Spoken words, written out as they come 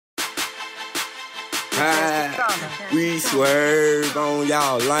We swerve on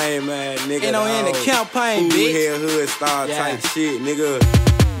y'all lame man, nigga. Ain't no in the campaign, bitch. FOOLHEAD, HOODSTARZ type shit, nigga.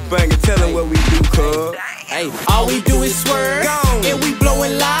 Bunkey, tell them what we do, cuz. Hey, all we do is swerve, and we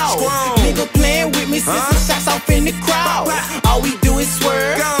blowin' loud. Nigga playin' with me, sending shots off in the crowd. All we do is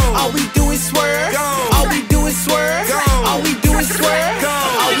swerve, all we do is swerve, all we do is swerve, all we do is swerve,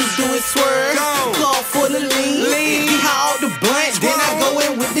 all we do is swerve. Car full of lean, we haul the blunt, then I go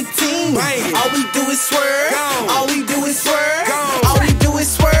in with the team. All we do is swerve, all we do is swerve, all we do is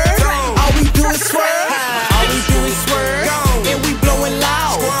swerve, all we do is swerve, all we do is swerve, and we blowin'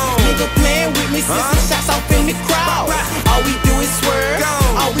 loud. Nigga playin' with me, sending shots off in the crowd. All we do is swerve,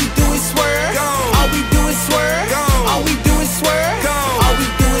 all we do is swerve, all we do is swerve, all we do is swerve, all we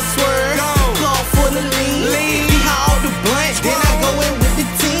do is swerve. Car full of lean, we haul the blunt, then I go in with the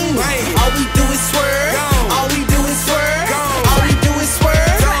team. All we do is swerve, all we do is swerve, all we do is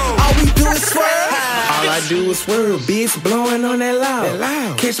swerve, all we do is swerve. All I do is swerve, bitch, blowing on that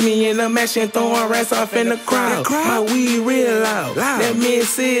loud. Catch me in the mansion, throwing rats off in the crowd. My weed real loud. That man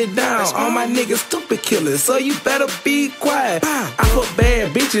sit down. All my niggas stupid killers, so you better be quiet. I fuck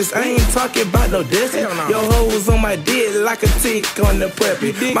bad bitches, I ain't talking about no dissing. Your hoes on my dick like a tick on the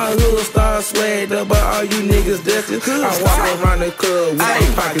preppy. My HOODSTARZ swagged up, but all you niggas dissing. I walk around the club with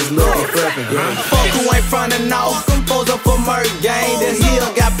my pockets looking preppy. Fuck who ain't front of north, compose up for murk gang. The hill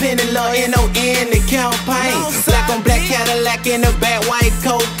got plenty love, N-O-N, the campaign. Black on black Cadillac in the back, white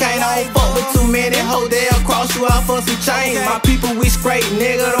cocaine. I don't fuck with too many hoes, they'll cross you out for some change. My people, we straight,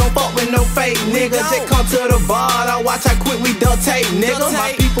 nigga, don't fuck with no fake nigga. Just come to the bar, I watch how quick we duct tape, nigga.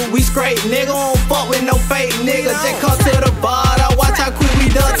 My people, we straight, nigga, don't fuck with no fake nigga. Just come to the bar, I watch how quick we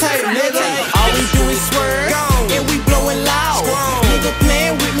duct tape, nigga. All we do is swerve, and we blowin' loud. Nigga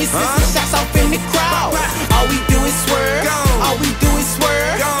playin' with me, sending shots off in the crowd. All we do is swerve, all we do is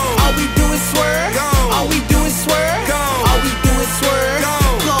swerve, all we do is swerve, all we do is swerve, all we do is swerve.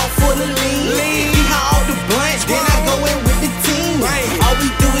 Car full of lean, we haul the blunt, then I go in with the team. All we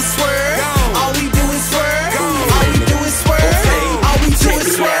do is swerve, all we do is swerve, all we do is swerve, all we do is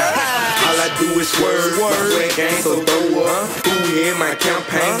swerve. All I do is swerve, my sweat gang, so throw up. FOOLHEAD, my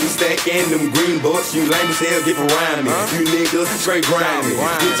campaign, we stacking them green bucks. You lame as hell, get around me. You niggas straight grinding.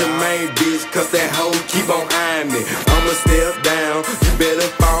 Get your main bitch, cause that hoe keep on eyeing me. I'ma step down, you better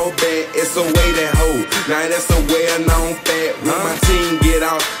fall back. It's a way that hoe. Now that's a well-known fact. When my team get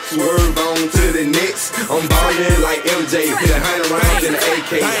out, swerve on to the next. I'm ballin' like MJ, hit 100 rounds in the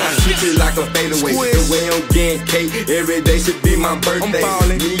AK. I shoot it like a fadeaway. The way I'm getting cake, every day should be my birthday.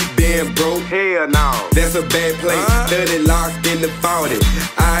 Me being broke, hell no, that's a bad play. 30 locked in the 40.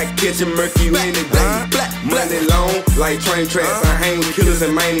 I catch a murky any day. Money long like train tracks. I hang with killers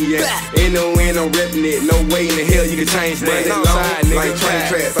and maniacs. Ain't no way I'm reppin' it. No way in the hell you can change that. Money long like train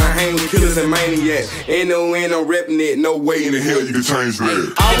tracks. I hang with killers and maniacs. Ain't no way I'm reppin' it. No way in the hell you can change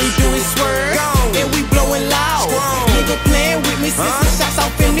that. All we do is swerve, and we blowin' loud. Nigga playin' with me,